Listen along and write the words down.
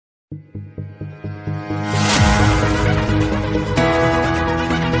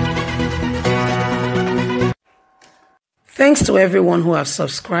Thanks to everyone who have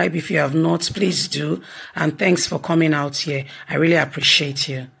subscribed. If you have not, please do. And thanks for coming out here. I really appreciate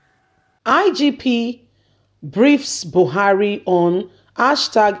you. IGP briefs Buhari on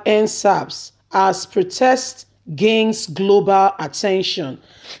 #EndSARS as protest gains global attention.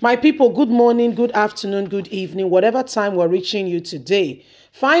 My people, good morning, good afternoon, good evening, whatever time we're reaching you today.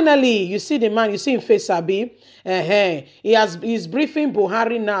 Finally, you see the man, you see him face Abi. He's briefing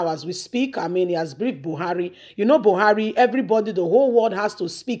Buhari now as we speak. I mean, he has briefed Buhari. You know, Buhari, everybody, the whole world has to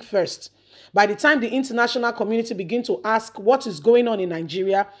speak first. By the time the international community begin to ask what is going on in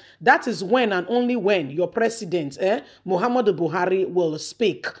Nigeria, that is when and only when your president, Muhammadu Buhari, will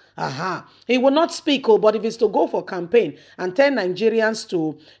speak. He will not speak, but if it's to go for campaign and tell Nigerians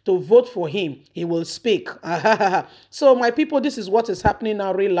to vote for him, he will speak. So, my people, this is what is happening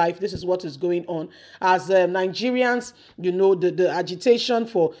now, real life. This is what is going on. As Nigerians, you know, the agitation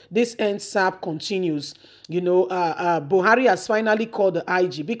for this EndSARS continues. You know, Buhari has finally called the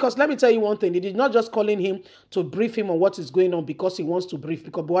IG, because let me tell you one thing, he did not just calling him to brief him on what is going on because he wants to brief,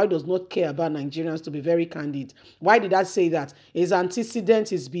 because Buhari does not care about Nigerians, to be very candid. Why did I say that? His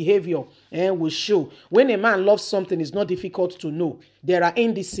antecedents, his behavior will show. When a man loves something, it's not difficult to know. There are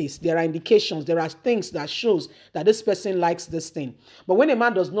indices, there are indications, there are things that shows that this person likes this thing. But when a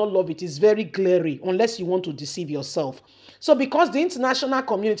man does not love it, it's very glary, unless you want to deceive yourself. So because the international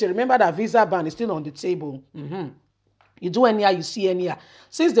community, remember that visa ban is still on the table. You do anyhow, you see anyhow.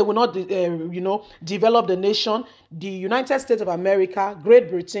 Since they will not, develop the nation, the United States of America, Great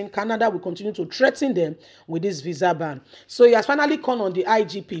Britain, Canada will continue to threaten them with this visa ban. So he has finally called on the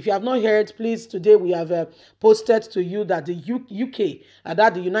IGP. If you have not heard, please, today we have posted to you that the UK,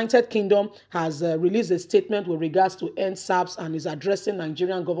 that the United Kingdom has released a statement with regards to EndSARS and is addressing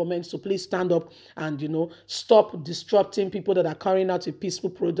Nigerian government to please stand up and, stop disrupting people that are carrying out a peaceful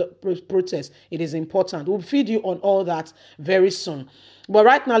protest. It is important. We'll feed you on all that very soon. But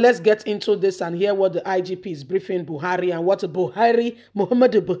right now, let's get into this and hear what the IGP is briefing Buhari and what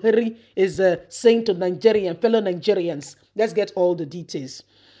Muhammadu Buhari is saying to fellow Nigerians. Let's get all the details.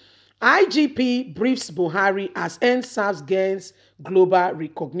 IGP briefs Buhari as EndSARS gains global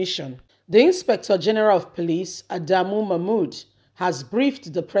recognition. The Inspector General of Police, Adamu Mahmood, has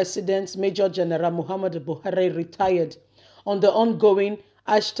briefed the President, Major General Muhammadu Buhari, retired, on the ongoing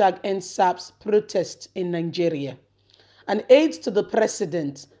 #EndSARS protest in Nigeria. An aide to the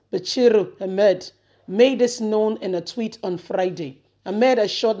president, Bashiru Ahmed, made this known in a tweet on Friday. Ahmed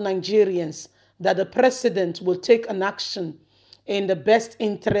assured Nigerians that the president will take an action in the best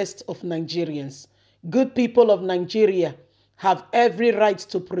interest of Nigerians. Good people of Nigeria have every right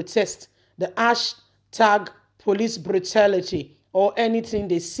to protest. The #police brutality or anything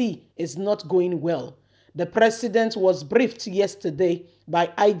they see is not going well. The president was briefed yesterday by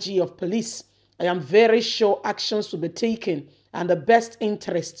IG of Police. I am very sure actions will be taken and the best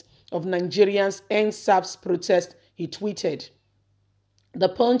interest of Nigerians EndSARS protest, he tweeted. The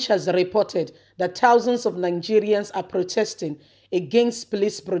Punch has reported that thousands of Nigerians are protesting against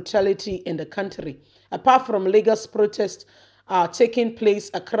police brutality in the country. Apart from Lagos, protests are taking place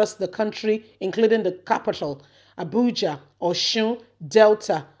across the country, including the capital, Abuja, Osun,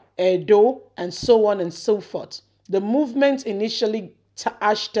 Delta, Edo, and so on and so forth. The movement initially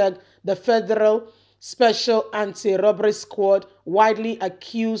the Federal Special Anti-Robbery Squad, widely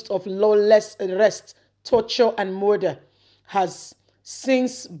accused of lawless arrest, torture, and murder, has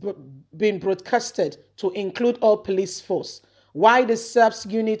since been broadcasted to include all police force. While the SARS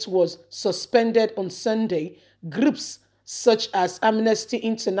unit was suspended on Sunday, groups such as Amnesty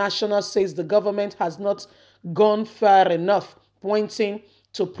International says the government has not gone far enough, pointing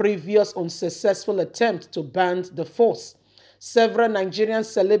to previous unsuccessful attempts to ban the force. Several Nigerian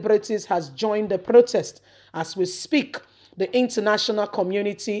celebrities has joined the protest. As we speak, the international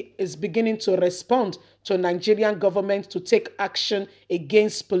community is beginning to respond to Nigerian government to take action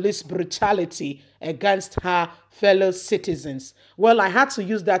against police brutality against her fellow citizens. Well, I had to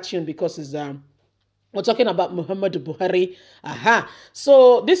use that tune because it's we're talking about Muhammadu Buhari.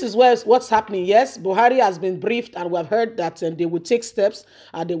 So this is what's happening. Yes, Buhari has been briefed, and we have heard that they will take steps,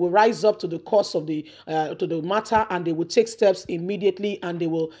 and they will rise up to the cause of the matter, and they will take steps immediately, and they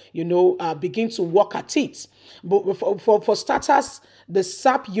will, begin to work at it. But for starters, the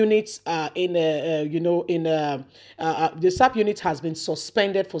SAP unit the SAP unit has been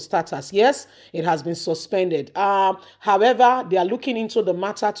suspended for starters. Yes, it has been suspended. However, they are looking into the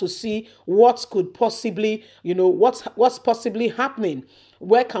matter to see what could possibly, what's possibly happening.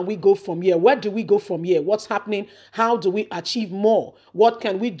 Where can we go from here? Where do we go from here? What's happening? How do we achieve more? What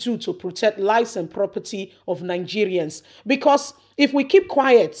can we do to protect lives and property of Nigerians? Because if we keep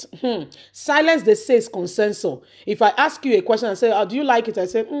quiet, silence, they say, is consensus. If I ask you a question and say, do you like it? I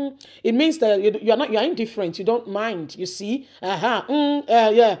say, it means that you're indifferent. You don't mind, you see?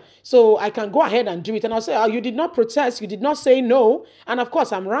 Yeah. So I can go ahead and do it. And I'll say, you did not protest. You did not say no. And of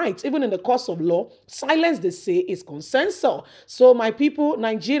course, I'm right. Even in the course of law, silence, they say, is consensus. So my people,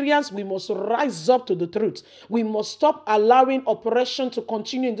 Nigerians, we must rise up to the truth. We must stop allowing oppression to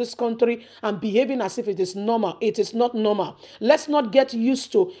continue in this country and behaving as if it is normal. It is not normal. Let's not get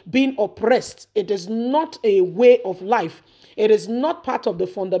used to being oppressed. It is not a way of life. It is not part of the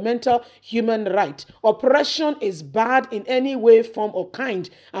fundamental human right. Oppression is bad in any way, form, or kind,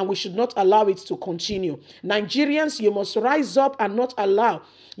 and we should not allow it to continue. Nigerians, you must rise up and not allow,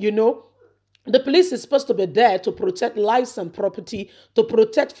 the police is supposed to be there to protect lives and property, to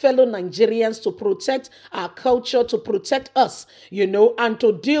protect fellow Nigerians, to protect our culture, to protect us, and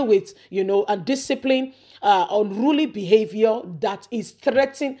to deal with, and discipline unruly behavior that is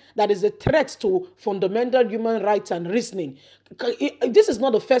a threat to fundamental human rights and reasoning. This is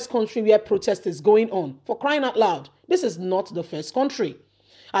not the first country where protest is going on. For crying out loud, this is not the first country.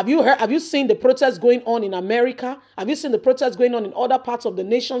 Have you seen the protests going on in America? Have you seen the protests going on in other parts of the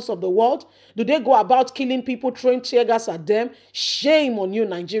nations of the world? Do they go about killing people, throwing tear gas at them? Shame on you,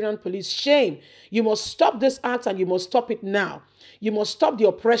 Nigerian police. Shame. You must stop this act, and you must stop it now. You must stop the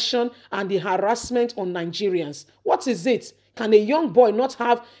oppression and the harassment on Nigerians. What is it? Can a young boy not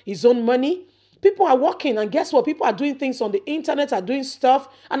have his own money? People are working, and guess what? People are doing things on the internet, are doing stuff,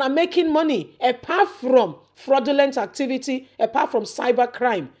 and are making money, apart from fraudulent activity, apart from cyber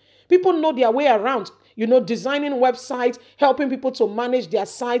crime. People know their way around, designing websites, helping people to manage their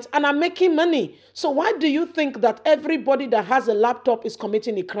sites, and are making money. So why do you think that everybody that has a laptop is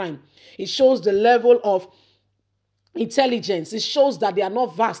committing a crime? It shows the level of intelligence. It shows that they are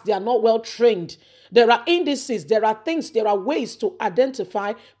not vast, they are not well trained. There are indices, there are ways to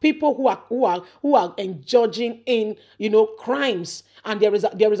identify people who are engaging in crimes, and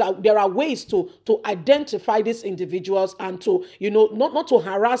there are ways to identify these individuals and to not to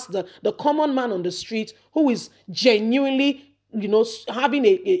harass the common man on the street who is genuinely having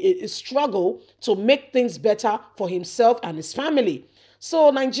a struggle to make things better for himself and his family.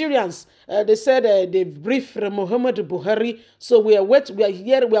 So Nigerians, they said they briefed Muhammad Buhari. So we are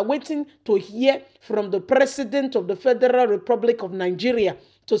waiting to hear from the President of the Federal Republic of Nigeria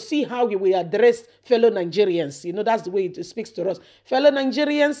to see how he will address fellow Nigerians. That's the way it speaks to us. Fellow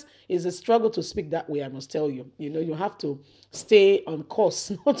Nigerians, is a struggle to speak that way, I must tell you. You have to stay on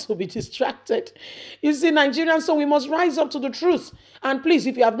course, not to be distracted. You see, Nigerians, so we must rise up to the truth. And please,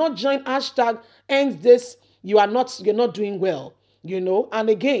 if you have not joined #EndThis, you're not doing well. And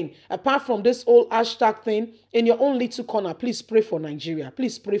again, apart from this whole hashtag thing, in your own little corner, please pray for Nigeria.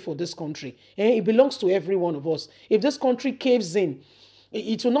 Please pray for this country. It belongs to every one of us. If this country caves in,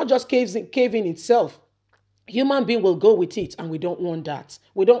 it will not just cave in itself. Human being will go with it, and we don't want that.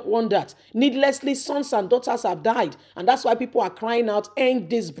 We don't want that. Needlessly, sons and daughters have died, and that's why people are crying out,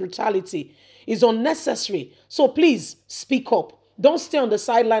 end this brutality. It's unnecessary. So please, speak up. Don't stay on the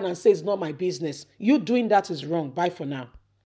sideline and say it's not my business. You doing that is wrong. Bye for now.